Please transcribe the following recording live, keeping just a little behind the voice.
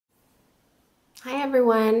Hi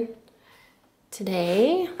everyone.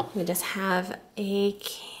 Today we just have a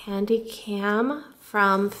candy cam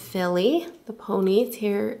from Philly, the ponies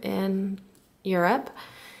here in Europe.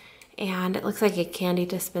 And it looks like a candy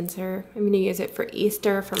dispenser. I'm gonna use it for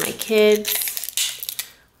Easter for my kids.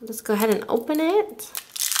 I'll just go ahead and open it,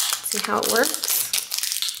 see how it works.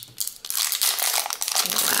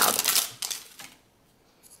 It's loud.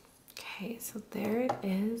 Okay, so there it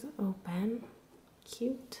is, open.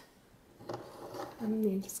 Cute. And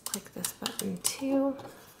you just click this button too.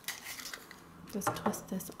 Just twist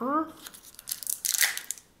this off.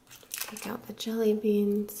 Take out the jelly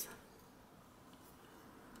beans.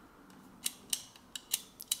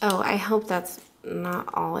 Oh, I hope that's not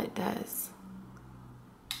all it does.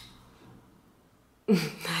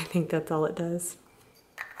 I think that's all it does.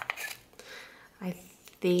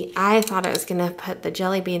 I thought it was gonna put the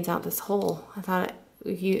jelly beans out this hole. I thought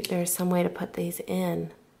there's some way to put these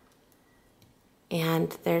in.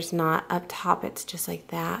 And there's not up top, it's just like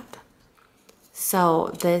that. So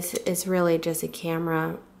this is really just a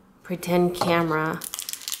camera, pretend camera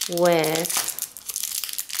with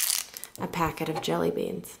a packet of jelly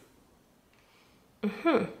beans.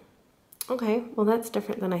 Okay, well that's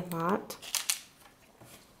different than I thought.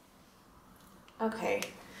 Okay,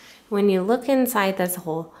 when you look inside this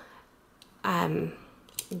hole,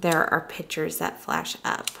 there are pictures that flash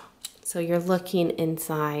up. So you're looking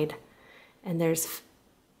inside and there's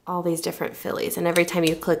all these different fillies, and every time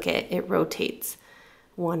you click it, it rotates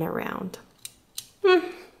one around.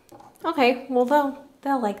 Okay, well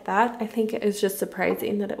they'll like that. I think it was just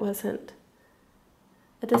surprising that it wasn't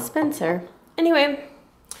a dispenser. Anyway,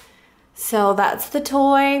 so that's the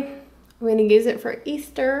toy. I'm gonna use it for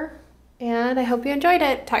Easter, and I hope you enjoyed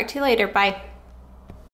it. Talk to you later, bye.